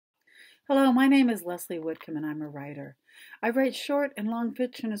Hello, my name is Leslie Whitcomb and I'm a writer. I write short and long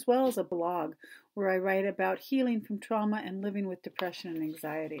fiction as well as a blog where I write about healing from trauma and living with depression and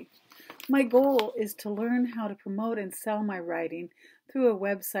anxiety. My goal is to learn how to promote and sell my writing through a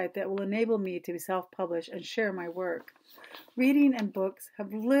website that will enable me to self-publish and share my work. Reading and books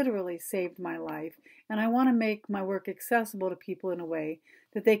have literally saved my life, and I want to make my work accessible to people in a way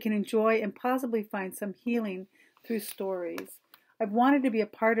that they can enjoy and possibly find some healing through stories. I've wanted to be a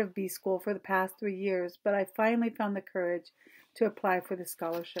part of B School for the past 3 years, but I finally found the courage to apply for the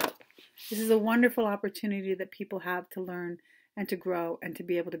scholarship. This is a wonderful opportunity that people have to learn and to grow and to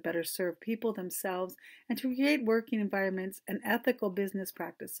be able to better serve people themselves and to create working environments and ethical business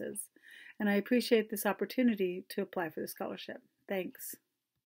practices. And I appreciate this opportunity to apply for the scholarship. Thanks.